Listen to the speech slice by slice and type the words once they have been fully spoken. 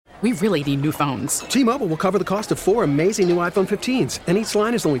We really need new phones. T-Mobile will cover the cost of 4 amazing new iPhone 15s, and each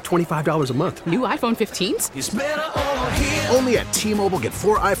line is only $25 a month. New iPhone 15s? It's better over here. Only at T-Mobile, get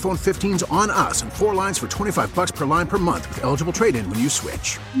 4 iPhone 15s on us and 4 lines for $25 per line per month with eligible trade-in when you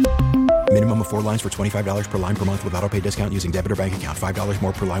switch. Minimum of 4 lines for $25 per line per month with autopay discount using debit or bank account. $5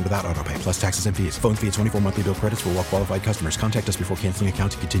 more per line without autopay, plus taxes and fees. Phone fee at 24 monthly bill credits for well-qualified customers. Contact us before canceling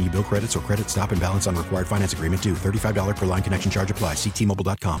account to continue bill credits or credit stop and balance on required finance agreement due. $35 per line connection charge applies. See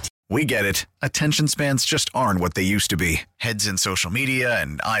T-Mobile.com. We get it. Attention spans just aren't what they used to be. Heads in social media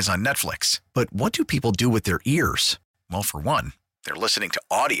and eyes on Netflix. But what do people do with their ears? Well, for one, they're listening to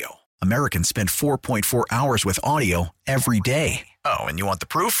audio. Americans spend 4.4 hours with audio every day. Oh, and you want the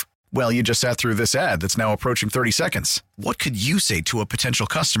proof? Well, you just sat through this ad that's now approaching 30 seconds. What could you say to a potential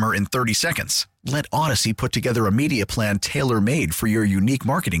customer in 30 seconds? Let Odyssey put together a media plan tailor-made for your unique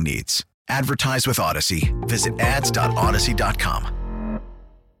marketing needs. Advertise with Odyssey. Visit ads.odyssey.com.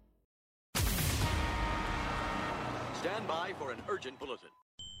 Stand by for an urgent bulletin.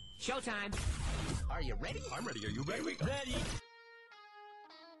 Showtime. Are you ready? I'm ready. Are you ready? Ready.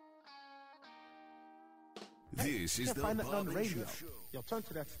 This is the find that on the Bob and radio. Jeff Show. Yo, turn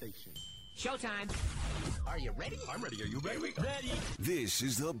to that station. Showtime. Are you ready? I'm ready. Are you ready? Ready. This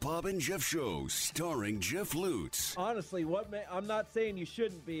is the Bob and Jeff Show, starring Jeff Lutz. Honestly, I'm not saying you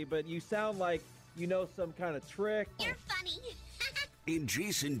shouldn't be, but you sound like you know some kind of trick. You're funny. And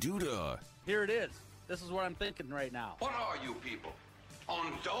Jason Duda. Here it is. This is what I'm thinking right now. What are you people?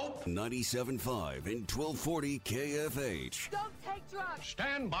 On dope? 97.5 and 1240 KFH. Don't take drugs.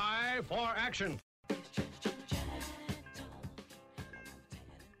 Stand by for action.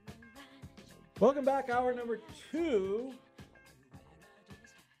 Welcome back, hour number 2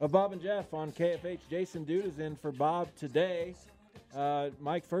 of Bob and Jeff on KFH. Jason Dude is in for Bob today.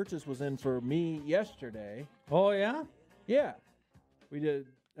 Mike Furtis was in for me yesterday. Oh, yeah? Yeah. We did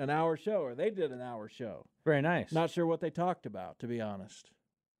an hour show, or they did an hour show. Very nice. Not sure what they talked about, to be honest.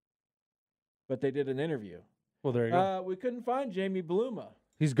 But they did an interview. Well, there you go. We couldn't find Jamie Bluma.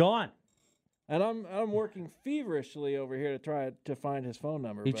 He's gone. And I'm working feverishly over here to try to find his phone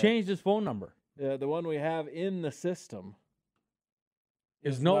number. He changed his phone number. The one we have in the system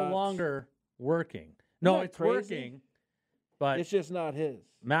is no longer working. No, it's working, but it's just not his.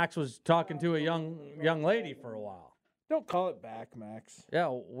 Max was talking to a young lady for a while. Don't call it back, Max. Yeah,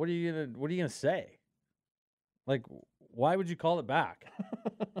 what are you gonna say? Like, why would you call it back?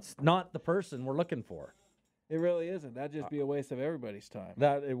 It's not the person we're looking for. It really isn't. That'd just be a waste of everybody's time.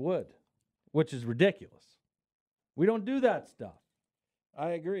 That it would, which is ridiculous. We don't do that stuff.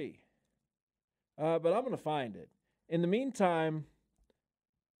 I agree. But I'm going to find it. In the meantime,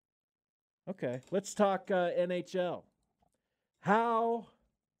 okay, let's talk NHL. How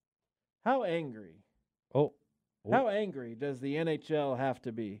angry? How angry does the NHL have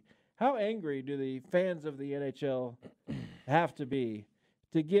to be? How angry do the fans of the NHL have to be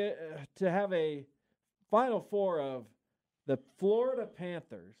to have a Final Four of the Florida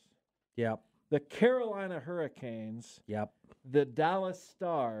Panthers? Yep. The Carolina Hurricanes. Yep. The Dallas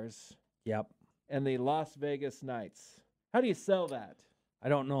Stars. Yep. And the Las Vegas Knights. How do you sell that? I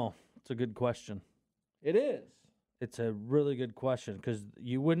don't know. It's a good question. It is. It's a really good question because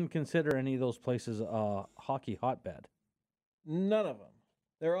you wouldn't consider any of those places a hockey hotbed. None of them.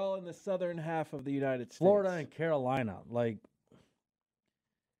 They're all in the southern half of the United States. Florida and Carolina,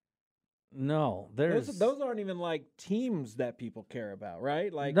 no, those aren't even like teams that people care about,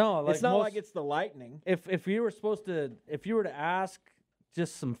 right? Like, no, it's not like it's the Lightning. If you were to ask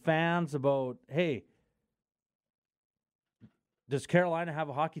just some fans about, hey, does Carolina have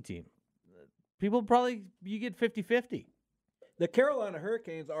a hockey team? People you get 50-50. The Carolina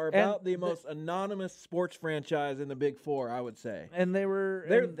Hurricanes are about the most anonymous sports franchise in the Big Four, I would say. And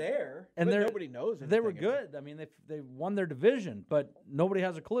they're there, and but nobody knows anything. They were good. I mean, they won their division, but nobody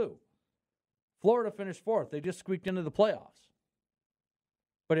has a clue. Florida finished 4th. They just squeaked into the playoffs.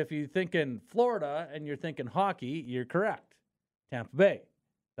 But if you're thinking Florida and you're thinking hockey, you're correct. Tampa Bay.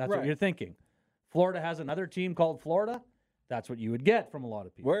 That's what you're thinking. Florida has another team called Florida. That's what you would get from a lot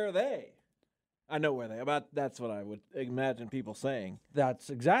of people. Where are they? I know where they are. That's what I would imagine people saying. That's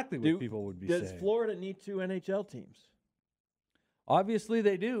exactly what people would be saying. Does Florida need 2 NHL teams? Obviously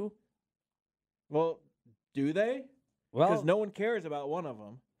they do. Well, do they? Well, because no one cares about one of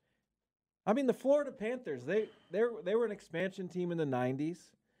them. I mean, the Florida Panthers, they were an expansion team in the 90s.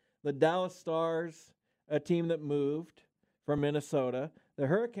 The Dallas Stars, a team that moved from Minnesota. The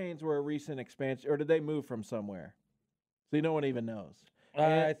Hurricanes were a recent expansion, or did they move from somewhere? See, no one even knows.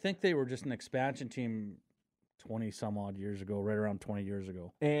 I think they were just an expansion team 20-some-odd years ago, right around 20 years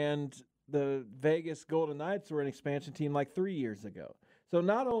ago. And the Vegas Golden Knights were an expansion team like 3 years ago. So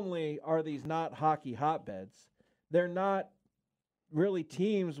not only are these not hockey hotbeds, they're not really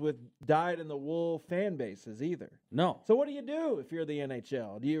teams with dyed-in-the-wool fan bases either. No. So what do you do if you're the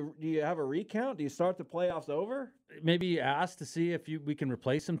NHL? Do you have a recount? Do you start the playoffs over? Maybe ask to see if we can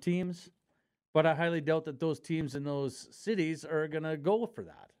replace some teams, but I highly doubt that those teams in those cities are going to go for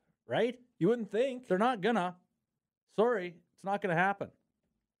that, right? You wouldn't think. They're not going to. Sorry, it's not going to happen.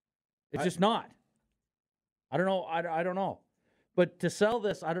 It's just not. I don't know. I don't know. But to sell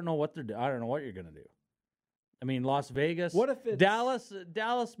this, I don't know what they're doing. I don't know what you're going to do. I mean, Las Vegas. What if it's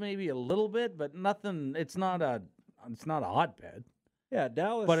Dallas maybe a little bit, but nothing. It's not a hotbed. Yeah,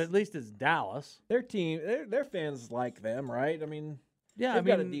 Dallas. But at least it's Dallas. Their team, their fans like them, right? I mean, yeah, they've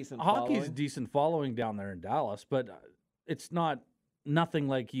got a decent hockey's following. decent following down there in Dallas, but it's nothing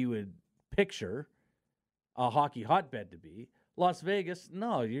like you would picture a hockey hotbed to be. Las Vegas,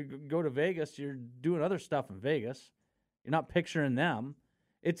 no, you go to Vegas, you're doing other stuff in Vegas. You're not picturing them.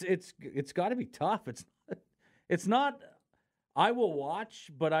 It's got to be tough. It's not. I will watch,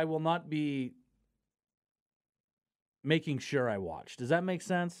 but I will not be making sure I watch. Does that make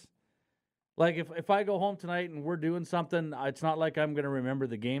sense? Like if I go home tonight and we're doing something, it's not like I'm going to remember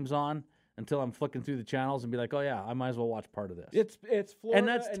the games on until I'm flicking through the channels and be like, oh yeah, I might as well watch part of this. It's Florida and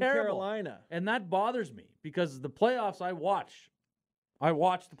that's terrible. Carolina, and that bothers me because the playoffs I watch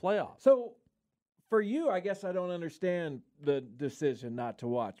the playoffs. So for you, I guess I don't understand the decision not to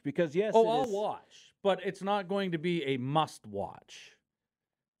watch because yes, I'll watch, but it's not going to be a must watch.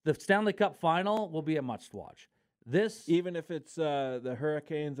 The Stanley Cup final will be a must watch. This, even if it's the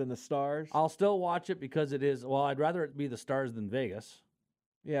Hurricanes and the Stars, I'll still watch it because it is. Well, I'd rather it be the Stars than Vegas.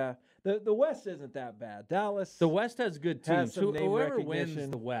 Yeah, the West isn't that bad. Dallas, the West has good teams. Whoever recognition. wins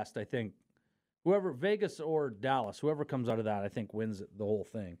the West, I think, whoever Vegas or Dallas, whoever comes out of that, I think wins the whole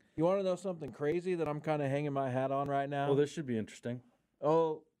thing. You want to know something crazy that I'm kind of hanging my hat on right now? Well, this should be interesting.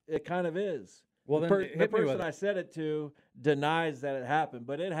 Oh, it kind of is. Well, the person I said it to denies that it happened,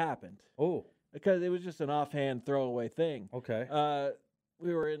 but it happened. Oh. Because it was just an offhand throwaway thing. Okay.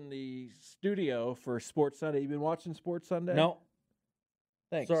 We were in the studio for Sports Sunday. You been watching Sports Sunday? No.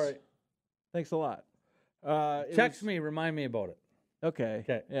 Thanks. Sorry. Thanks a lot. Text me. Remind me about it. Okay.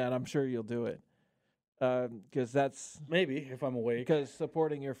 Yeah, and I'm sure you'll do it. Because that's... Maybe, if I'm awake. Because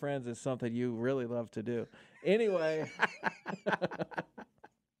supporting your friends is something you really love to do. Anyway...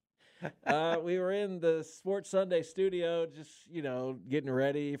 we were in the Sports Sunday studio, just, getting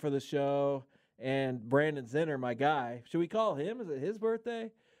ready for the show. And Brandon Zinner, my guy, should we call him? Is it his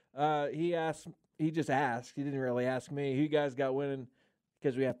birthday? He just asked. He didn't really ask me. Who you guys got winning?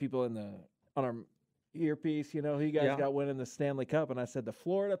 Because we have people on our earpiece, who you guys got winning the Stanley Cup. And I said, the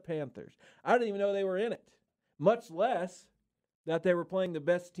Florida Panthers. I didn't even know they were in it, much less that they were playing the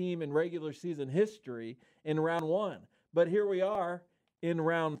best team in regular season history in round one. But here we are. In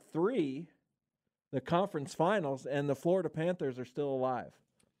round 3, the conference finals, and the Florida Panthers are still alive.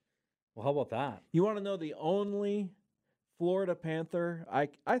 Well, how about that? You want to know the only Florida Panther? I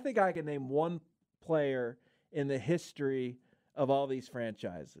think I can name one player in the history of all these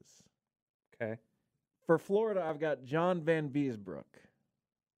franchises. Okay. For Florida, I've got John Van Beesbrook.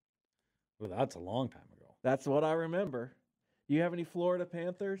 Well, that's a long time ago. That's what I remember. Do you have any Florida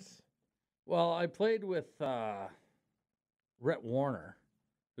Panthers? Well, I played with... Rhett Warner,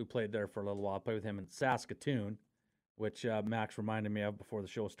 who played there for a little while. I played with him in Saskatoon, which Max reminded me of before the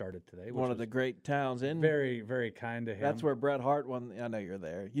show started today. One of the great towns in. Very, very kind to him. That's where Bret Hart won. I know you're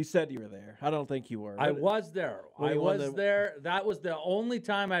there. You said you were there. I don't think you were. I was there. I was there. That was the only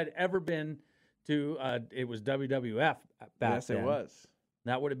time I'd ever been to, it was WWF back then. Yes, it was.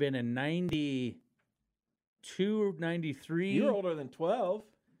 That would have been in 92, 93. You were older than 12.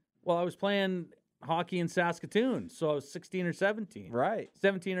 Well, I was playing hockey in Saskatoon, so I was 16 or 17. Right.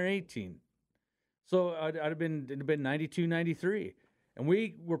 17 or 18. So it'd have been 92, 93. And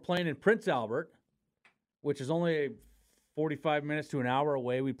we were playing in Prince Albert, which is only 45 minutes to an hour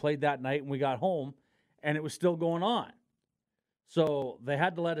away. We played that night and we got home, and it was still going on. So they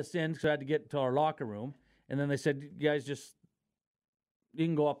had to let us in because I had to get to our locker room. And then they said, you guys you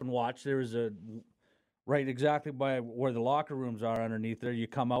can go up and watch. There was right exactly by where the locker rooms are underneath there. You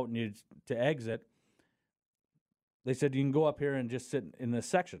come out and to exit. They said, you can go up here and just sit in this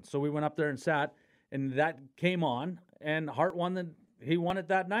section. So we went up there and sat, and that came on, and Hart won he won it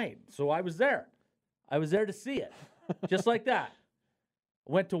that night. So I was there. I was there to see it, just like that.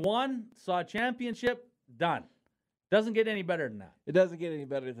 Went to one, saw a championship, done. Doesn't get any better than that. It doesn't get any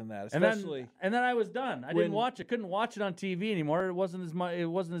better than that, especially. And then I was done. I didn't watch it. Couldn't watch it on TV anymore. It wasn't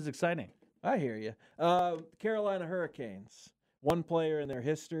as exciting. I hear you. Carolina Hurricanes. One player in their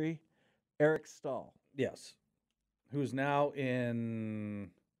history, Eric Stahl. Yes. who's now in.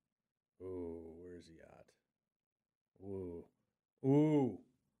 Ooh, where's he at? Ooh.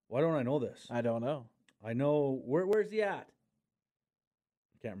 Why don't I know this? I don't know. I know where's he at?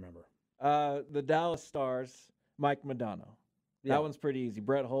 I can't remember. The Dallas Stars, Mike Modano. Yeah. That one's pretty easy.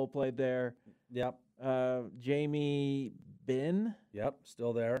 Brett Hull played there. Yep. Jamie Benn. Yep,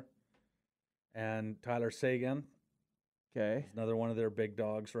 still there. And Tyler Sagan. Okay. He's another one of their big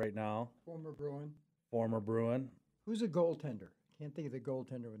dogs right now. Former Bruin. Who's a goaltender? Can't think of the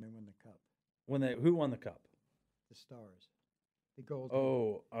goaltender when they win the cup. Who won the cup? The Stars. The goaltender.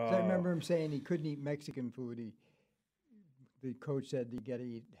 Oh. 'Cause I remember him saying he couldn't eat Mexican food. The coach said you got to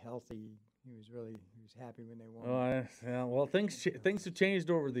eat healthy. He was happy when they won. Well, things have changed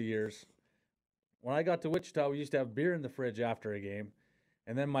over the years. When I got to Wichita, we used to have beer in the fridge after a game.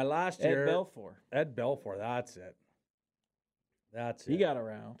 And then my last year... Ed Belfour, that's it. He got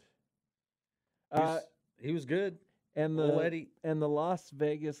around. He was good. And the Las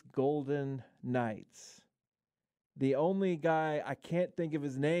Vegas Golden Knights. The only guy, I can't think of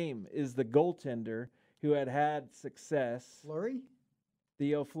his name, is the goaltender who had success. Fleury?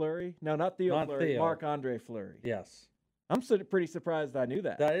 Theo Fleury? No, not Theo Fleury. Marc-Andre Fleury. Yes. I'm pretty surprised I knew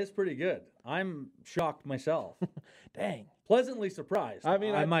that. That is pretty good. I'm shocked myself. Dang. Pleasantly surprised,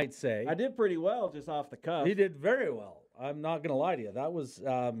 I might say. I did pretty well just off the cuff. He did very well. I'm not going to lie to you. That was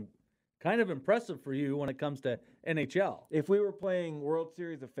kind of impressive for you when it comes to NHL. If we were playing World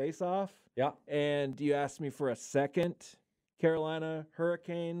Series of Face-Off, yeah, and you asked me for a second Carolina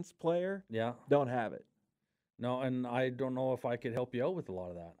Hurricanes player, yeah, don't have it. No, and I don't know if I could help you out with a lot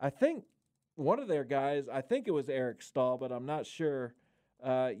of that. I think one of their guys, I think it was Eric Stahl, but I'm not sure,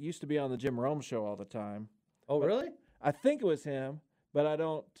 used to be on the Jim Rome show all the time. Oh, but really? I think it was him, but I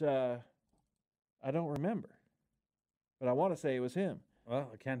don't remember. But I want to say it was him.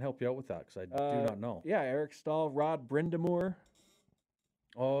 Well, I can't help you out with that because I do not know. Yeah, Eric Stahl, Rod Brindamore.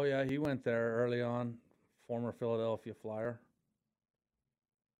 Oh, yeah, he went there early on. Former Philadelphia Flyer.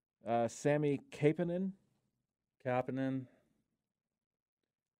 Sammy Kapanen.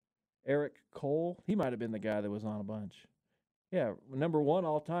 Eric Cole. He might have been the guy that was on a bunch. Yeah, number 1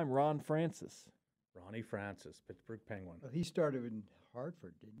 all-time, Ron Francis. Ronnie Francis, Pittsburgh Penguin. Well, he started in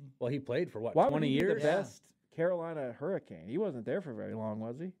Hartford, didn't he? Well, he played for, 20 would he years? Be the best Carolina Hurricane? He wasn't there for very long,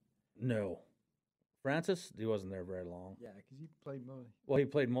 was he? No. Francis, he wasn't there very long. Yeah, because he played most. Well, he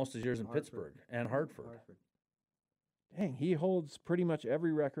played most of his years in Pittsburgh and Hartford. Dang, he holds pretty much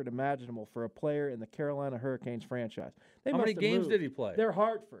every record imaginable for a player in the Carolina Hurricanes franchise. How many games did he play? They're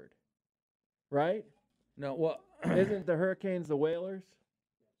Hartford, right? No, well... Isn't the Hurricanes the Whalers?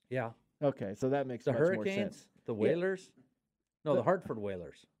 Yeah. Okay, so that makes the much Hurricanes, more sense. The Whalers? Yeah. No, the Hartford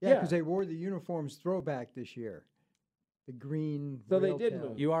Whalers. Yeah, because they wore the uniforms throwback this year. The green. So they did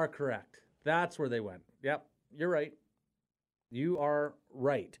move. You are correct. That's where they went. Yep, you're right. You are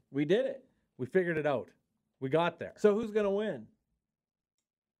right. We did it. We figured it out. We got there. So who's going to win?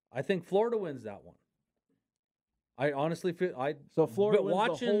 I think Florida wins that one. I honestly feel So Florida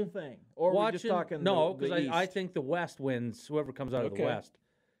wins the whole thing, or we're just talking no, because I think the West wins. Whoever comes out of the West,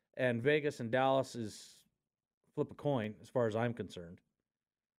 and Vegas and Dallas is flip a coin as far as I'm concerned.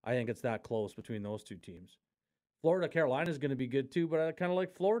 I think it's that close between those two teams. Florida, Carolina is going to be good too, but I kind of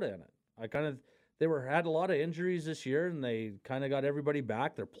like Florida in it. They had a lot of injuries this year, and they kind of got everybody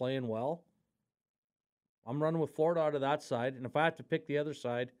back. They're playing well. I'm running with Florida out of that side, and if I have to pick the other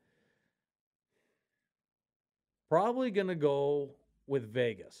side, probably going to go with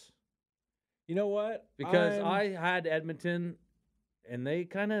Vegas. You know what? Because I had Edmonton, and they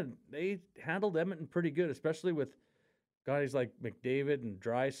handled Edmonton pretty good, especially with guys like McDavid and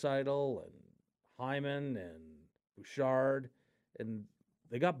Draisaitl and Hyman and Bouchard, and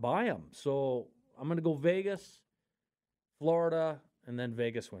they got by them. So I'm going to go Vegas, Florida, and then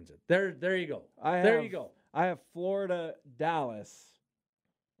Vegas wins it. There you go. There you go. I have Florida, Dallas,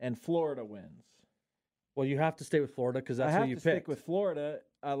 and Florida wins. Well, you have to stay with Florida because that's who you picked. I have to stick with Florida.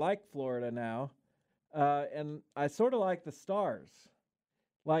 I like Florida now, and I sort of like the Stars.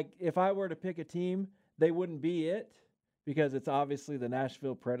 Like, if I were to pick a team, they wouldn't be it because it's obviously the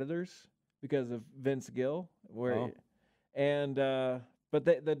Nashville Predators because of Vince Gill. But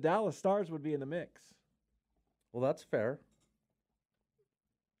the Dallas Stars would be in the mix. Well, that's fair.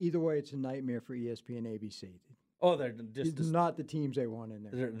 Either way, it's a nightmare for ESPN ABC. Oh, they're just not the teams they want in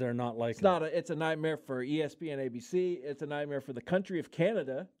there. They're not like it's a nightmare for ESPN ABC. It's a nightmare for the country of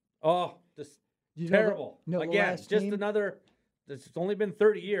Canada. Oh, just terrible. Again, just team? another. It's only been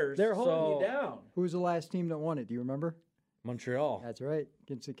 30 years. They're holding you down. Who was the last team that won it? Do you remember? Montreal. That's right,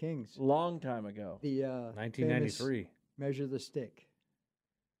 against the Kings. Long time ago. The 1993. Measure the stick.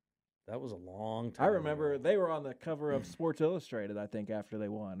 That was a long time I remember ago. they were on the cover of Sports Illustrated, I think, after they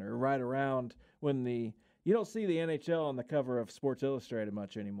won, or right around when you don't see the NHL on the cover of Sports Illustrated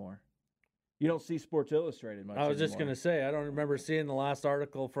much anymore. You don't see Sports Illustrated much I was anymore. just going to say, I don't remember seeing the last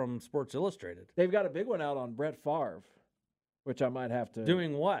article from Sports Illustrated. They've got a big one out on Brett Favre, which I might have to...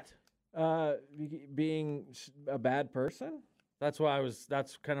 Doing what? Being a bad person. That's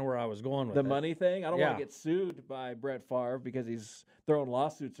kind of where I was going with the it. money thing. I don't want to get sued by Brett Favre because he's throwing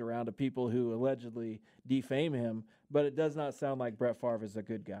lawsuits around to people who allegedly defame him, but it does not sound like Brett Favre is a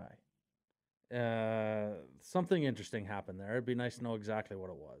good guy. Something interesting happened there. It'd be nice to know exactly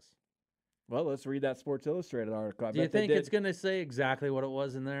what it was. Well, let's read that Sports Illustrated article. Do you think it's going to say exactly what it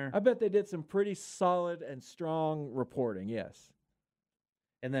was in there? I bet they did some pretty solid and strong reporting, yes.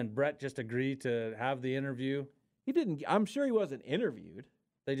 And then Brett just agreed to have the interview? He didn't. I'm sure he wasn't interviewed.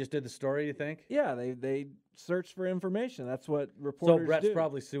 They just did the story, you think? Yeah, they searched for information. That's what reporters do. So Brett's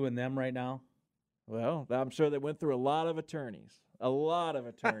probably suing them right now? Well, I'm sure they went through a lot of attorneys.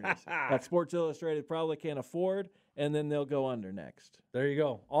 That Sports Illustrated probably can't afford, and then they'll go under next. There you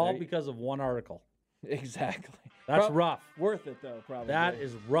go. All because of one article. Exactly. That's rough. Worth it, though, probably. That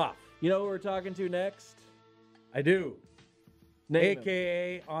is rough. You know who we're talking to next? I do. Name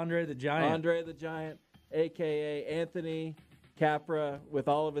A.K.A. him. Andre the Giant. Andre the Giant, a.k.a. Anthony Capra, with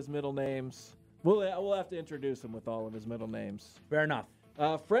all of his middle names. We'll have to introduce him with all of his middle names. Fair enough.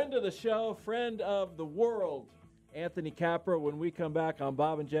 Friend of the show, friend of the world, Anthony Capra. When we come back on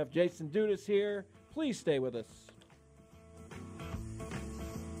Bob and Jeff, Jason Dudas here. Please stay with us.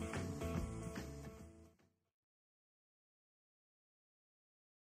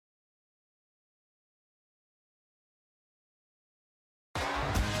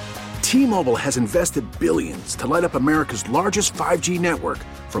 T-Mobile has invested billions to light up America's largest 5G network,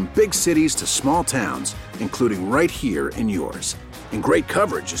 from big cities to small towns, including right here in yours. And great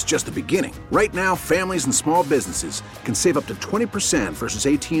coverage is just the beginning. Right now, families and small businesses can save up to 20% versus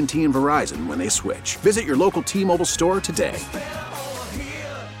AT&T and Verizon when they switch. Visit your local T-Mobile store today.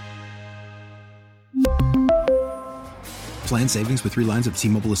 Plan savings with 3 lines of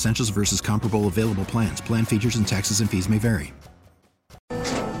T-Mobile Essentials versus comparable available plans. Plan features and taxes and fees may vary.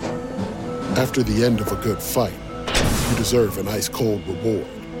 After the end of a good fight, you deserve an ice-cold reward.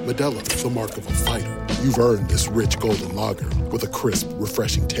 Modelo is the mark of a fighter. You've earned this rich golden lager with a crisp,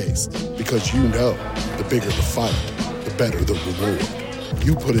 refreshing taste. Because you know, the bigger the fight, the better the reward.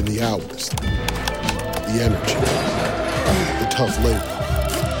 You put in the hours, the energy, the tough labor.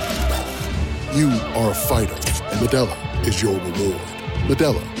 You are a fighter, and Modelo is your reward.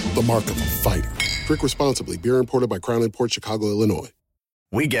 Modelo, the mark of a fighter. Drink responsibly. Beer imported by Crown Imports, Chicago, Illinois.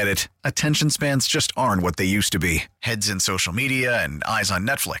 We get it. Attention spans just aren't what they used to be. Heads in social media and eyes on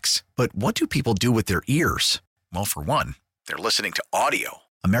Netflix. But what do people do with their ears? Well, for one, they're listening to audio.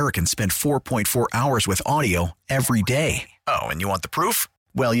 Americans spend 4.4 hours with audio every day. Oh, and you want the proof?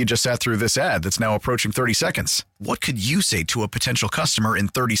 Well, you just sat through this ad that's now approaching 30 seconds. What could you say to a potential customer in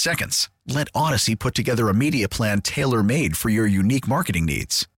 30 seconds? Let Odyssey put together a media plan tailor-made for your unique marketing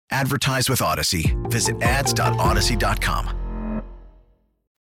needs. Advertise with Odyssey. Visit ads.odyssey.com.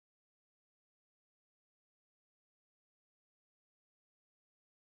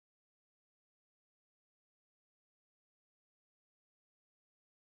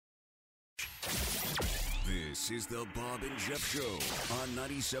 This is the Bob and Jeff Show on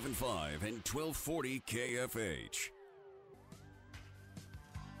 97.5 and 1240 KFH.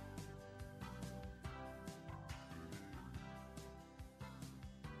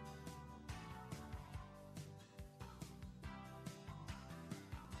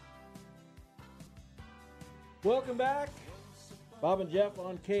 Welcome back. Bob and Jeff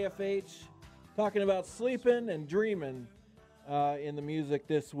on KFH, talking about sleeping and dreaming in the music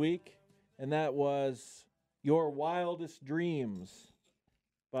this week. And that was Your Wildest Dreams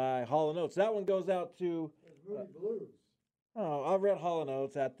by Hall & Oates. That one goes out to... Moody Blues. Oh, I read Hall &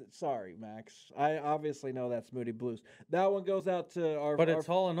 Oates at the... Sorry, Max. I obviously know that's Moody Blues. That one goes out to our... But it's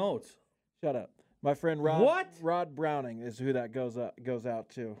Hall & Oates. Shut up. My friend Rod... What? Rod Browning is who that goes out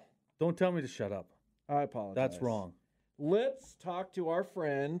to. Don't tell me to shut up. I apologize. That's wrong. Let's talk to our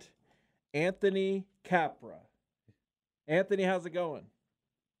friend, Anthony Capra. Anthony, how's it going?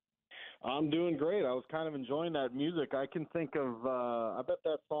 I'm doing great. I was kind of enjoying that music. I can think of, I bet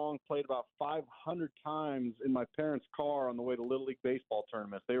that song played about 500 times in my parents' car on the way to Little League baseball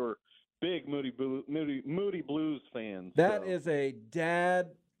tournaments. They were big Moody Blues fans. That is a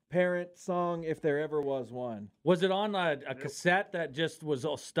dad-parent song if there ever was one. Was it on a cassette that just was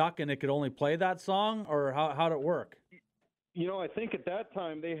all stuck and it could only play that song, or how'd it work? I think at that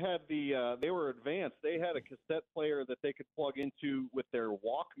time they had they were advanced. They had a cassette player that they could plug into with their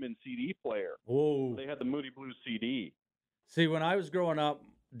Walkman CD player. Whoa. They had the Moody Blues CD. See, when I was growing up,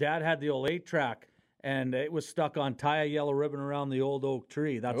 Dad had the old 8-track, and it was stuck on tie a yellow ribbon around the old oak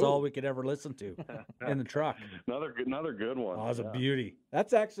tree. That's all we could ever listen to in the truck. Another good one. Oh, it was a beauty.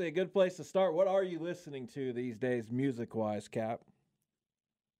 That's actually a good place to start. What are you listening to these days, music-wise, Cap?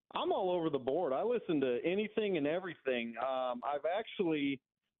 I'm all over the board. I listen to anything and everything. I've actually,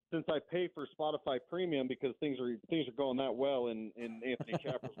 since I pay for Spotify Premium because things are going that well in Anthony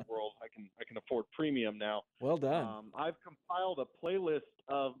Capra's world, I can afford Premium now. Well done. I've compiled a playlist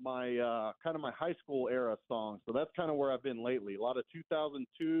of my kind of my high school era songs. So that's kind of where I've been lately. A lot of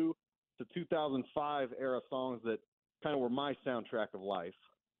 2002 to 2005 era songs that kind of were my soundtrack of life.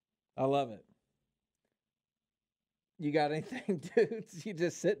 I love it. You got anything, dude? You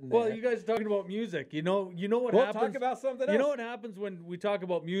just sitting there. Well, you guys are talking about music. You know what we'll happens. Talk about something else. You know what happens when we talk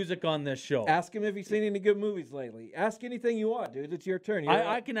about music on this show? Ask him if he's seen any good movies lately. Ask anything you want, dude. It's your turn.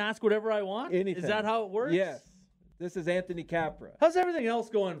 I can ask whatever I want? Anything. Is that how it works? Yes. This is Anthony Capra. How's everything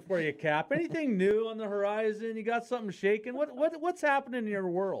else going for you, Cap? Anything new on the horizon? You got something shaking? What's happening in your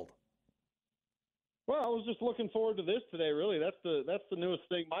world? Well, I was just looking forward to this today, really. That's the newest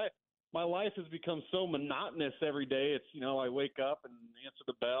thing. My life has become so monotonous every day. It's, I wake up and answer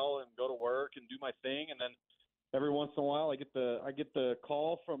the bell and go to work and do my thing, and then every once in a while I get the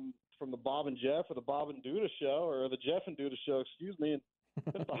call from the Bob and Jeff or the Bob and Duda show or the Jeff and Duda show, and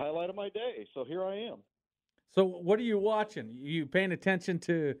that's the highlight of my day. So here I am. So what are you watching? You paying attention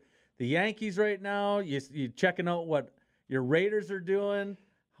to the Yankees right now? You checking out what your Raiders are doing?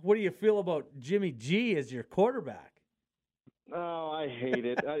 What do you feel about Jimmy G as your quarterback? Oh, I hate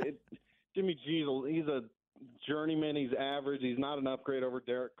it. Jimmy G, he's a journeyman. He's average. He's not an upgrade over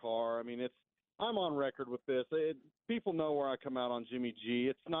Derek Carr. I mean, I'm on record with this. People know where I come out on Jimmy G.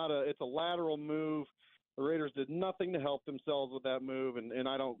 It's a lateral move. The Raiders did nothing to help themselves with that move, and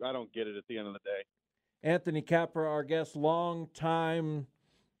I don't get it at the end of the day. Anthony Capra, our guest, long time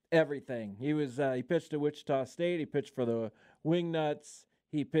everything. He pitched at Wichita State. He pitched for the Wingnuts.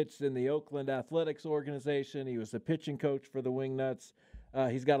 He pitched in the Oakland Athletics organization. He was the pitching coach for the Wingnuts.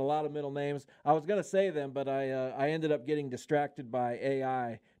 He's got a lot of middle names. I was going to say them, but I ended up getting distracted by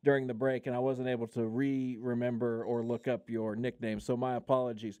AI during the break, and I wasn't able to remember or look up your nickname, so my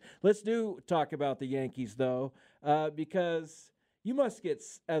apologies. Let's talk about the Yankees, though, because you must get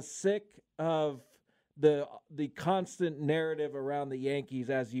as sick of the constant narrative around the Yankees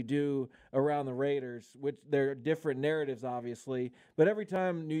as you do around the Raiders, which they're different narratives, obviously. But every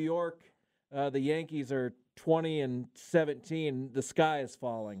time New York, the Yankees are 20-17, the sky is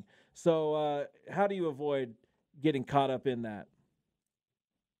falling. So how do you avoid getting caught up in that?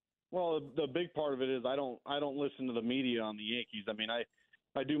 Well, the big part of it is I don't listen to the media on the Yankees. I mean,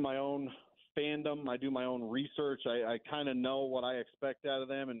 I do my own fandom. I do my own research. I kind of know what I expect out of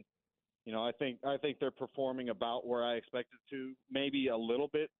them, and I think they're performing about where I expected to, maybe a little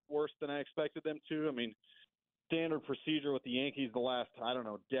bit worse than I expected them to. I mean, standard procedure with the Yankees the last,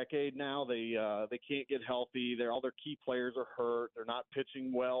 decade now. They can't get healthy. All their key players are hurt. They're not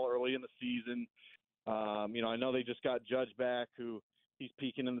pitching well early in the season. I know they just got Judge back, who he's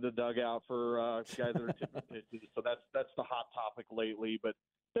peeking into the dugout for guys that are tipping pitches. So that's the hot topic lately. But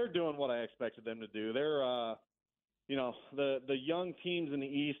they're doing what I expected them to do. They're the young teams in the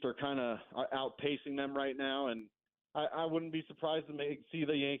East are kind of outpacing them right now, and I wouldn't be surprised to see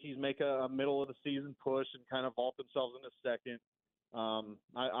the Yankees make a middle of the season push and kind of vault themselves into second.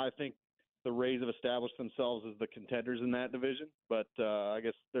 I think the Rays have established themselves as the contenders in that division, but I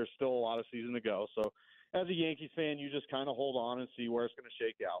guess there's still a lot of season to go. So as a Yankees fan, you just kind of hold on and see where it's going to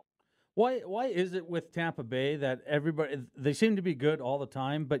shake out. Why is it with Tampa Bay that they seem to be good all the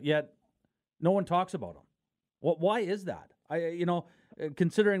time, but yet no one talks about them? Why is that?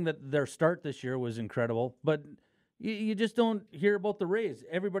 Considering that their start this year was incredible, but you just don't hear about the Rays.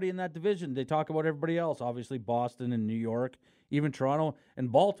 Everybody in that division, they talk about everybody else. Obviously, Boston and New York, even Toronto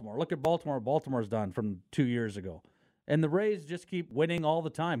and Baltimore. Look at Baltimore. Baltimore's done from 2 years ago. And the Rays just keep winning all the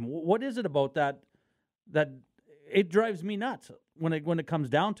time. What is it about that it drives me nuts when it comes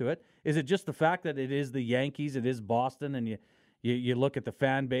down to it? Is it just the fact that it is the Yankees, it is Boston, and you look at the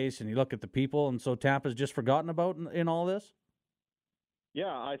fan base and you look at the people, and so Tampa's just forgotten about in all this? Yeah,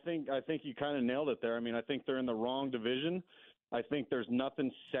 I think you kind of nailed it there. I mean, I think they're in the wrong division. I think there's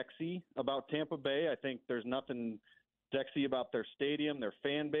nothing sexy about Tampa Bay. I think there's nothing sexy about their stadium, their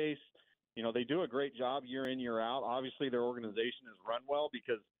fan base. They do a great job year in, year out. Obviously, their organization is run well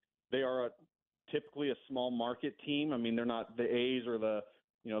because they are typically a small market team. I mean, they're not the A's or the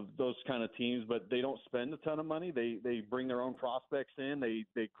those kind of teams, but they don't spend a ton of money. They bring their own prospects in.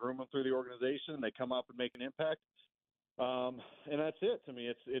 They groom them through the organization. And they come up and make an impact. And that's it to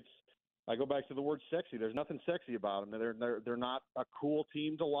me. It's I go back to the word sexy. There's nothing sexy about them. They're not a cool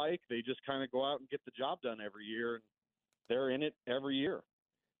team to like. They just kind of go out and get the job done every year, and they're in it every year.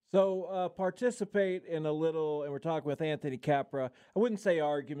 So participate in a little, and we're talking with Anthony Capra. I wouldn't say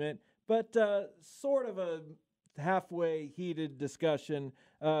argument, but sort of a halfway heated discussion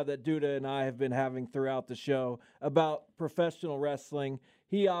that Duda and I have been having throughout the show about professional wrestling.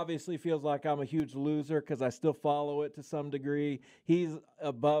 He obviously feels like I'm a huge loser because I still follow it to some degree. He's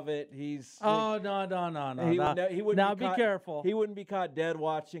above it. He's no. He wouldn't now be caught, careful. He wouldn't be caught dead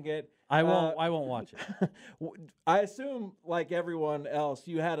watching it. I won't watch it. I assume, like everyone else,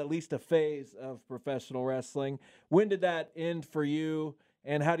 you had at least a phase of professional wrestling. When did that end for you?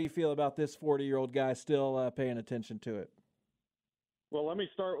 And how do you feel about this 40-year-old guy still paying attention to it? Well, let me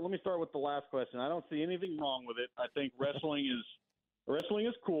start with the last question. I don't see anything wrong with it. I think wrestling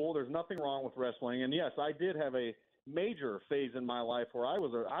is cool. There's nothing wrong with wrestling. And yes, I did have a major phase in my life where I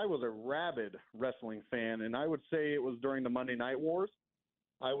was a rabid wrestling fan, and I would say it was during the Monday Night Wars.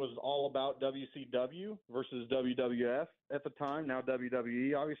 I was all about WCW versus WWF at the time. Now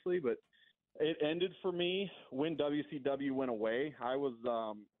WWE, obviously, but it ended for me when WCW went away. I was,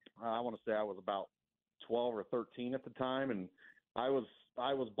 I want to say I was about 12 or 13 at the time, and I was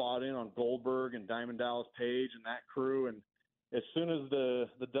bought in on Goldberg and Diamond Dallas Page and that crew. And as soon as the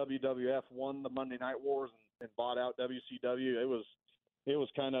WWF won the Monday Night Wars and bought out WCW, it was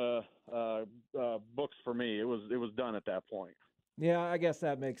kind of books for me. It was done at that point. Yeah, I guess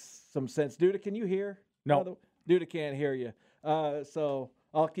that makes some sense. Duda, can you hear? No. Duda can't hear you. So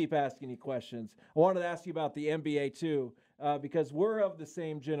I'll keep asking you questions. I wanted to ask you about the NBA too, because we're of the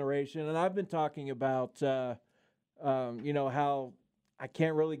same generation, and I've been talking about, how I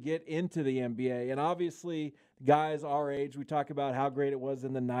can't really get into the NBA. And obviously, guys our age, we talk about how great it was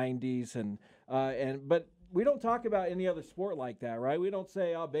in the 90s, but we don't talk about any other sport like that, right? We don't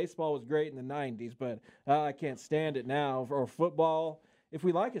say, oh, baseball was great in the 90s, but I can't stand it now. Or football. If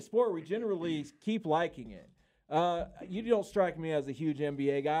we like a sport, we generally keep liking it. You don't strike me as a huge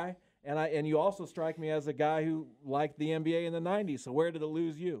NBA guy, and you also strike me as a guy who liked the NBA in the 90s. So where did it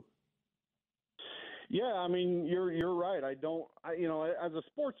lose you? Yeah, I mean, you're right. As a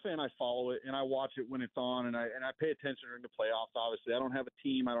sports fan, I follow it and I watch it when it's on, and I pay attention during the playoffs. Obviously, I don't have a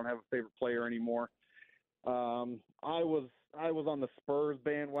team. I don't have a favorite player anymore. I was on the Spurs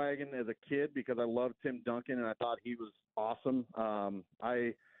bandwagon as a kid because I loved Tim Duncan and I thought he was awesome.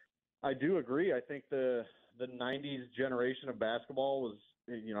 I do agree. I think the 90s generation of basketball was,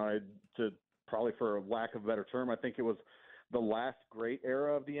 probably for a lack of a better term, I think it was the last great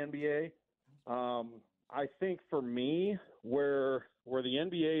era of the NBA. I think for me, where the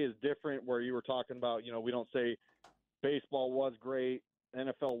NBA is different, where you were talking about, we don't say baseball was great,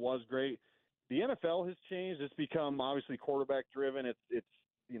 NFL was great. The NFL has changed. It's become obviously quarterback driven. It's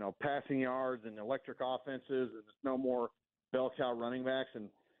passing yards and electric offenses, and it's no more bell cow running backs. And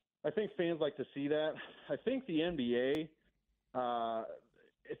I think fans like to see that. I think the NBA,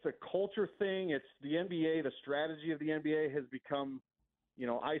 it's a culture thing. It's the NBA. The strategy of the NBA has become,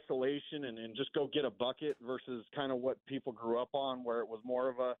 isolation and just go get a bucket versus kind of what people grew up on, where it was more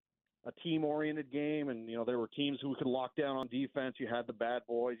of a team-oriented game. And, there were teams who could lock down on defense. You had the bad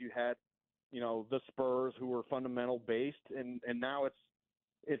boys. You had, the Spurs who were fundamental based. And now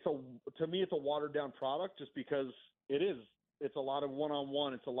to me, it's a watered down product just because it's a lot of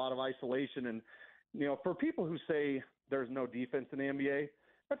one-on-one. It's a lot of isolation. And, for people who say there's no defense in the NBA,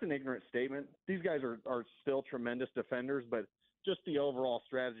 that's an ignorant statement. These guys are still tremendous defenders, but just the overall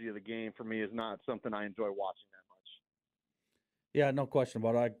strategy of the game for me is not something I enjoy watching that much. Yeah, no question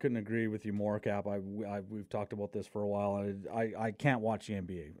about it. I couldn't agree with you more, Cap. We've talked about this for a while. I can't watch the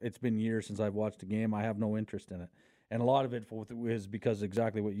NBA. It's been years since I've watched a game. I have no interest in it, and a lot of it is because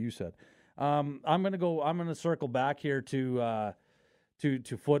exactly what you said. I'm gonna circle back here to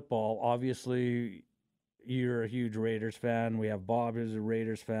football. Obviously, you're a huge Raiders fan. We have Bob who's a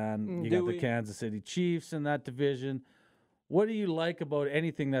Raiders fan. You got the Kansas City Chiefs in that division. What do you like about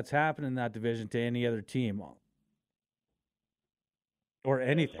anything that's happened in that division to any other team? Or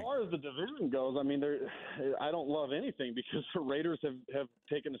anything? As far as the division goes, I mean, I don't love anything because the Raiders have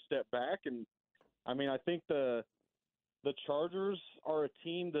taken a step back. And, I mean, I think the Chargers are a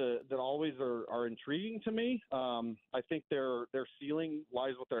team that always are intriguing to me. I think their ceiling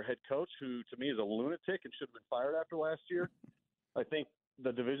lies with their head coach, who to me is a lunatic and should have been fired after last year. I think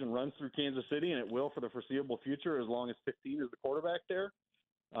the division runs through Kansas City, and it will for the foreseeable future as long as 15 is the quarterback there.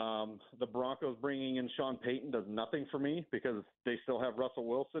 The Broncos bringing in Sean Payton does nothing for me because they still have Russell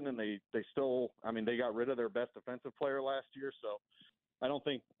Wilson, and they still, I mean, they got rid of their best defensive player last year. So I don't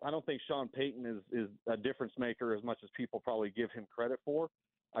think Sean Payton is a difference maker as much as people probably give him credit for.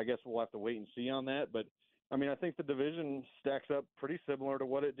 I guess we'll have to wait and see on that. But I mean, I think the division stacks up pretty similar to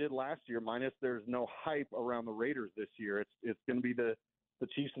what it did last year, minus there's no hype around the Raiders this year. It's going to be the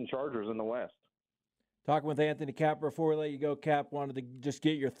Chiefs and Chargers in the West. Talking with Anthony Capra. Before we let you go, Cap, wanted to just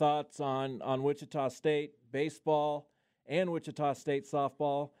get your thoughts on Wichita State baseball and Wichita State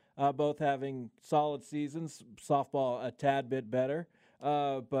softball, both having solid seasons. Softball a tad bit better,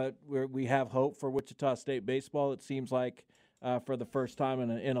 but we have hope for Wichita State baseball. It seems like for the first time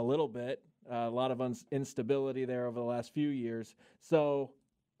in a little bit, a lot of instability there over the last few years. So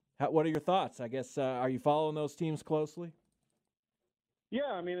what are your thoughts? I guess, are you following those teams closely?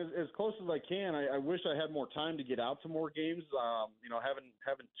 Yeah, I mean, as close as I can. I wish I had more time to get out to more games.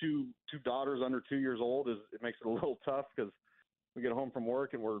 Having two daughters under 2 years old it makes it a little tough because we get home from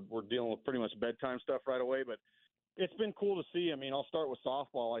work and we're dealing with pretty much bedtime stuff right away. But it's been cool to see. I mean, I'll start with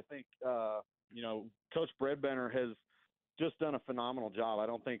softball. I think Coach Bredbender has just done a phenomenal job. I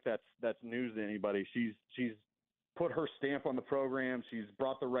don't think that's news to anybody. She's put her stamp on the program. She's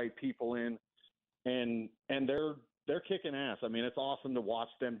brought the right people in, and they're kicking ass. I mean, it's awesome to watch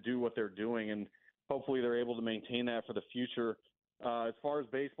them do what they're doing, and hopefully they're able to maintain that for the future. As far as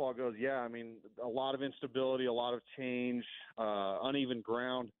baseball goes, yeah, I mean, a lot of instability, a lot of change, uneven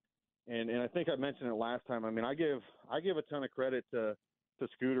ground, and I think I mentioned it last time. I mean, I give a ton of credit to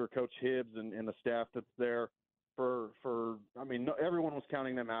Scooter, Coach Hibbs, and the staff that's there for. I mean, everyone was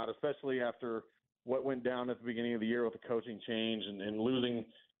counting them out, especially after what went down at the beginning of the year with the coaching change and losing.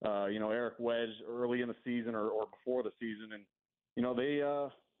 Eric Wedge early in the season or before the season. And,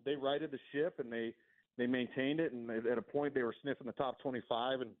 they righted the ship and they maintained it. And at a point they were sniffing the top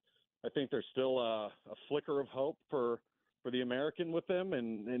 25. And I think there's still a flicker of hope for the American with them.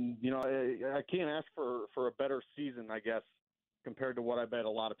 And I can't ask for a better season, I guess, compared to what I bet a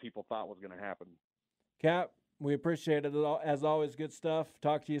lot of people thought was going to happen. Cap, we appreciate it. As always, good stuff.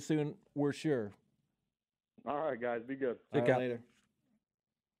 Talk to you soon, we're sure. All right, guys. Be good. See you later.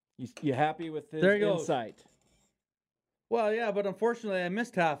 You happy with his insight? Well, yeah, but unfortunately I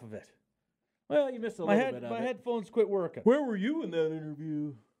missed half of it. Well, you missed a little bit of my it. headphones quit working. Where were you in that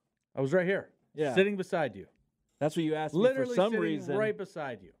interview? I was right here, sitting beside you. That's what you asked Literally me for some sitting reason. right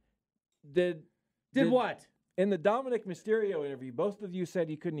beside you. Did what? In the Dominic Mysterio interview, both of you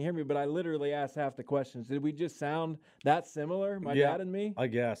said you couldn't hear me, but I literally asked half the questions. Did we just sound that similar, my dad and me? I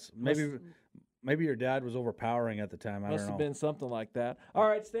guess. Maybe your dad was overpowering at the time. I don't know. Must have been something like that. All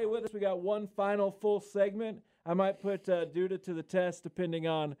right, stay with us. We got one final full segment. I might put Duda to the test depending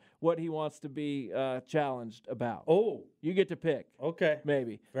on what he wants to be challenged about. Oh. You get to pick. Okay.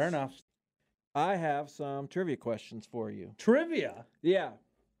 Maybe. Fair enough. I have some trivia questions for you. Trivia? Yeah.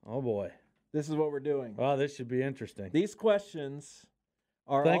 Oh, boy. This is what we're doing. Well, this should be interesting. These questions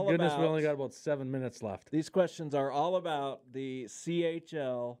are Thank goodness we only got about 7 minutes left. These questions are all about the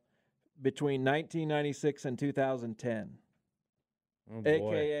CHL between 1996 and 2010,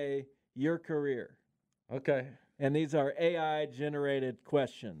 a.k.a. your career. Okay. And these are AI-generated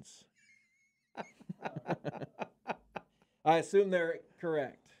questions. I assume they're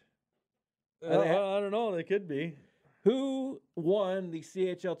correct. I don't know. They could be. Who won the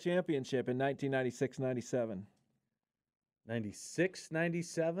CHL championship in 1996-97?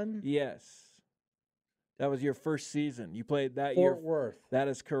 96-97? Yes. That was your first season. You played that year. Fort Worth. That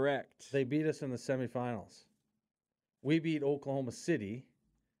is correct. They beat us in the semifinals. We beat Oklahoma City,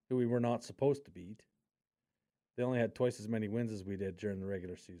 who we were not supposed to beat. They only had twice as many wins as we did during the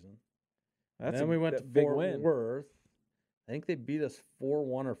regular season. Then we went to big Fort win. Worth. I think they beat us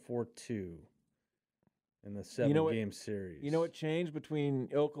 4-1 or 4-2 in the 7-game series. You know what changed between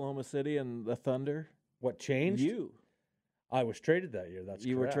Oklahoma City and the Thunder? What changed? You. I was traded that year. That's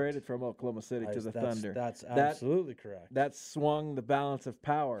you correct. were traded from Oklahoma City to the Thunder. That's absolutely correct. That swung the balance of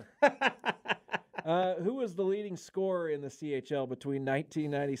power. Who was the leading scorer in the CHL between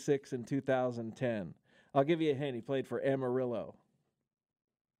 1996 and 2010? I'll give you a hint. He played for Amarillo.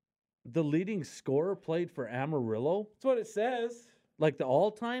 The leading scorer played for Amarillo? That's what it says. Like the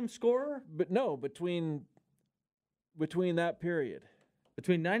all-time scorer? But no, between that period.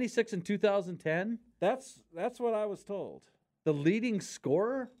 Between 96 and 2010? That's what I was told. The leading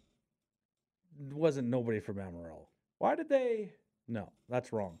scorer wasn't nobody from Amarillo. Why did they? No,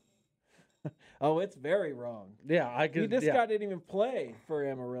 that's wrong. Oh, it's very wrong. Yeah, This guy didn't even play for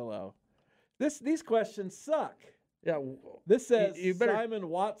Amarillo. These questions suck. Yeah, this says Simon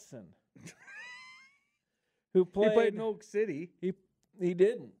Watson, who played. He played in Oak City. He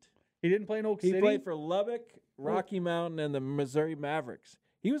didn't. He didn't play in Oak City? He played for Lubbock, Rocky Mountain, and the Missouri Mavericks.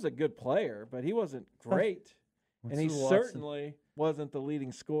 He was a good player, but he wasn't great. And he certainly wasn't the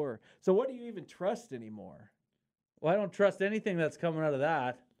leading scorer. So what do you even trust anymore? Well, I don't trust anything that's coming out of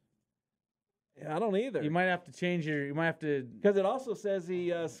that. Yeah, I don't either. You might have to change you might have to. Because it also says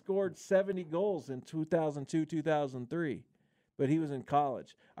he scored 70 goals in 2002, 2003. But he was in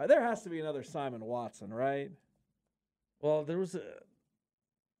college. There has to be another Simon Watson, right? Well, there was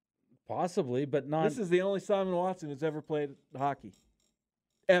possibly, but not. This is the only Simon Watson who's ever played hockey.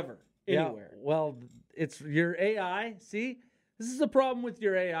 Ever. Anywhere. Yeah, well, it's your AI. See? This is the problem with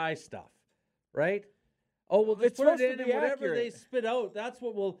your AI stuff, right? Oh, well, it's put it supposed in to and be whatever accurate. they spit out, that's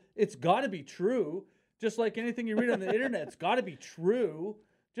what will. It's got to be true. Just like anything you read on the internet, it's got to be true.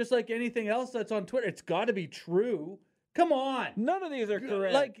 Just like anything else that's on Twitter, it's got to be true. Come on. None of these are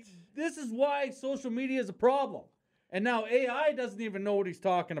correct. Like, this is why social media is a problem. And now AI doesn't even know what he's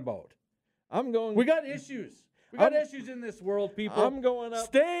talking about. We got issues. We got issues in this world, people. I'm going up.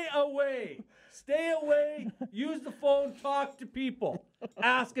 Stay away. Stay away. Use the phone. Talk to people.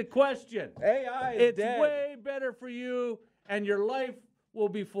 Ask a question. AI is It's dead. way better for you, and your life will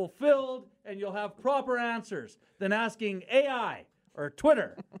be fulfilled, and you'll have proper answers than asking AI or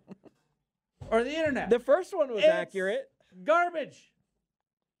Twitter or the internet. The first one was It's accurate. Garbage.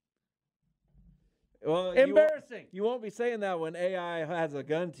 Well, Embarrassing. You won't be saying that when AI has a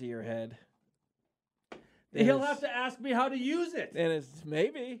gun to your head. He'll have to ask me how to use it. And it's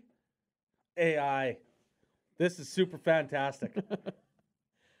maybe. AI. This is super fantastic. Do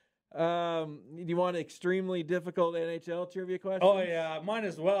you want extremely difficult NHL trivia questions? Oh, yeah. Might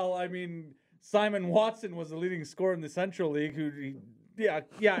as well. I mean, Simon Watson was the leading scorer in the Central League. Yeah.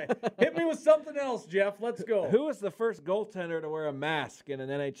 Hit me with something else, Jeff. Let's go. Who was the first goaltender to wear a mask in an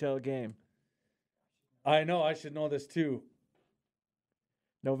NHL game? I know. I should know this, too.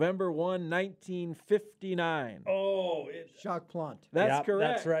 November 1, 1959. Oh, Jacques Plante. That's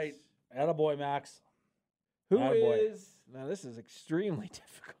correct. That's right. Attaboy, Max. Who Attaboy. is... Now, this is extremely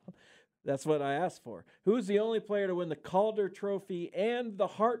difficult. That's what I asked for. Who's the only player to win the Calder Trophy and the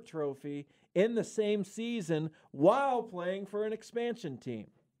Hart Trophy in the same season while playing for an expansion team?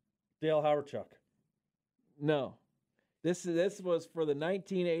 Dale Hawerchuk. No. This was for the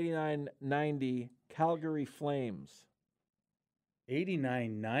 1989-90 Calgary Flames.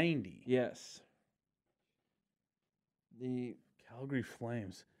 89-90. Yes. The Calgary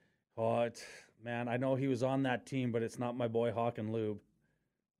Flames. Oh, man, I know he was on that team, but it's not my boy Hawk and Lube.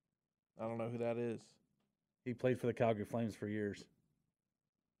 I don't know who that is. He played for the Calgary Flames for years.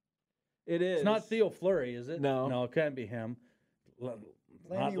 It is. It's not Theo Fleury, is it? No. No, it can't be him.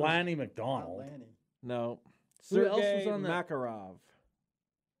 Not Lanny McDonald. Not Lanny. No. Who else Sergei was on that? Makarov.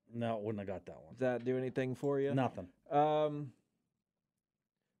 No, wouldn't have got that one. Does that do anything for you? Nothing.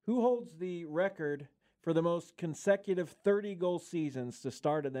 Who holds the record for the most consecutive 30-goal seasons to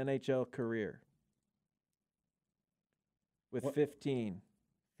start an NHL career? With 15.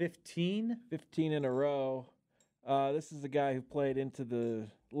 15? 15 in a row. This is the guy who played into the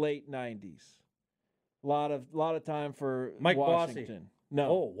late 90s. A lot of time for Mike Washington. Bossy. No.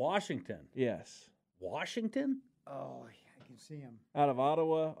 Oh, Washington. Yes. Washington? Oh, I can see him. Out of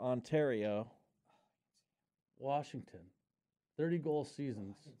Ottawa, Ontario. Washington. 30-goal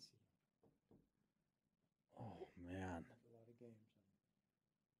seasons. Oh, man.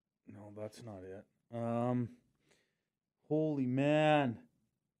 No, that's not it. Holy man.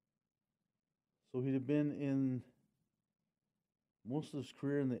 So he'd have been in most of his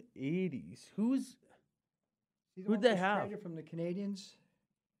career in the 80s. Who'd they have? Traded from the Canadians?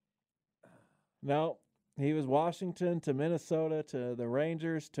 No. He was Washington to Minnesota to the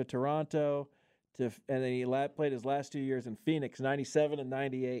Rangers to Toronto and then he played his last 2 years in Phoenix, 97 and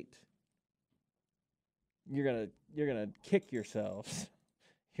 98. You're gonna kick yourselves.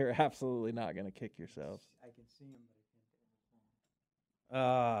 You're absolutely not gonna kick yourselves. I can see him, but I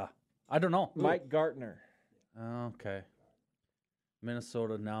can't. I don't know. Mike Gartner. Okay.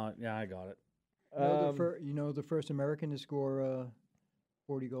 Minnesota now. Yeah, I got it. You know the first American to score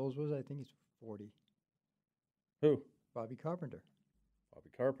 40 goals was? I think he's 40. Who? Bobby Carpenter.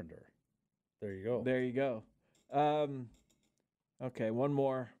 Bobby Carpenter. There you go. There you go. Okay, one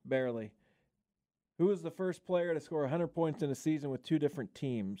more, barely. Who was the first player to score 100 points in a season with two different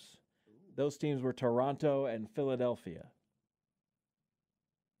teams? Those teams were Toronto and Philadelphia.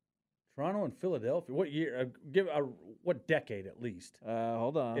 Toronto and Philadelphia. What year? What decade at least?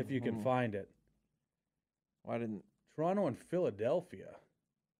 Hold on. If you can find it. Why didn't Toronto and Philadelphia?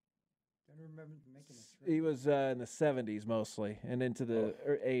 I don't remember making a He was in the 70s mostly and into the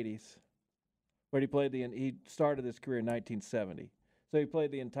 80s. But he started his career in 1970. So he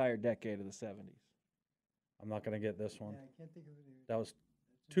played the entire decade of the 70s. I'm not going to get this one. Yeah, I can't think of it. That was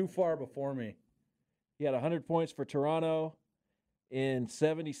too far before me. He had 100 points for Toronto in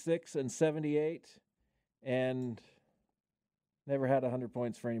 76 and 78, and never had 100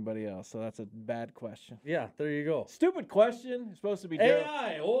 points for anybody else. So that's a bad question. Yeah, there you go. Stupid question. It's supposed to be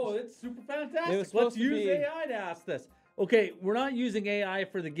AI. Oh, it's super fantastic. Let's use AI to ask this. Okay, we're not using AI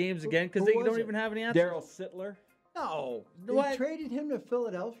for the games again because they don't even have any answers. Daryl Sittler. No. What? They traded him to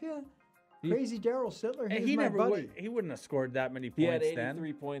Philadelphia? Crazy Daryl Sittler. He was my never buddy. He wouldn't have scored that many points. He had 83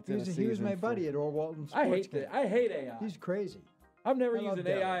 then. points in a season. He was my buddy at Old Walton Sports. I hate AI. He's crazy. I'm never I love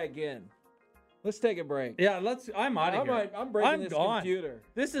using AI again. Let's take a break. Yeah, I'm out of here. I'm breaking I'm this gone. computer.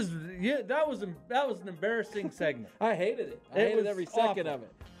 This is that was an embarrassing segment. I hated it. I hated every second of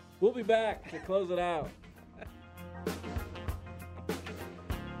it. We'll be back to close it out.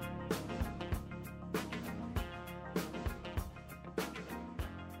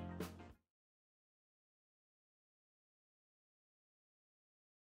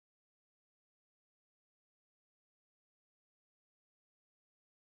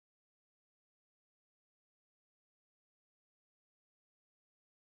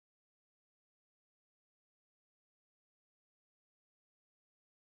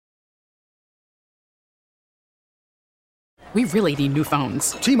 We really need new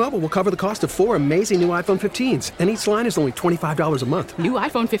phones. T-Mobile will cover the cost of 4 amazing new iPhone 15s, and each line is only $25 a month. New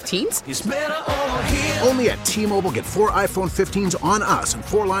iPhone 15s? It's better over here. Only at T-Mobile, get 4 iPhone 15s on us and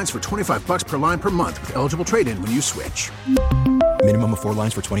 4 lines for $25 per line per month with eligible trade-in when you switch. Minimum of 4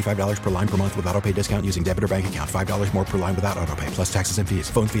 lines for $25 per line per month with autopay discount using debit or bank account. $5 more per line without autopay, plus taxes and fees.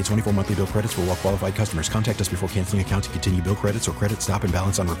 Phone fee at 24 monthly bill credits for well-qualified customers. Contact us before canceling account to continue bill credits or credit stop and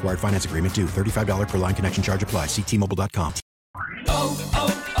balance on required finance agreement due. $35 per line connection charge applies. See T-Mobile.com.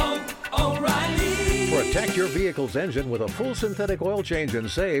 O'Reilly. Protect your vehicle's engine with a full synthetic oil change and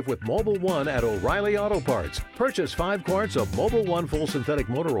save with Mobile One at O'Reilly Auto Parts. Purchase 5 quarts of Mobile One full synthetic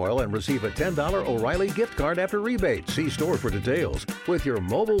motor oil and receive a $10 O'Reilly gift card after rebate. See store for details. With your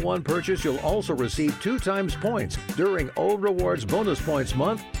Mobile One purchase, you'll also receive 2 times points during O Rewards Bonus Points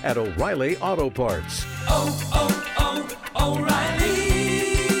Month at O'Reilly Auto Parts. O'Reilly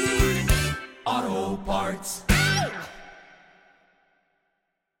Auto Parts.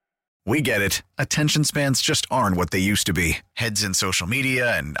 We get it. Attention spans just aren't what they used to be. Heads in social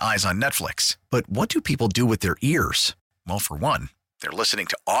media and eyes on Netflix. But what do people do with their ears? Well, for one, they're listening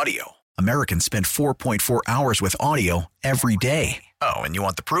to audio. Americans spend 4.4 hours with audio every day. Oh, and you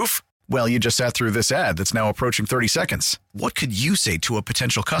want the proof? Well, you just sat through this ad that's now approaching 30 seconds. What could you say to a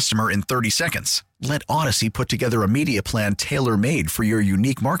potential customer in 30 seconds? Let Odyssey put together a media plan tailor-made for your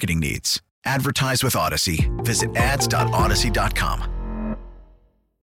unique marketing needs. Advertise with Odyssey. Visit ads.odyssey.com.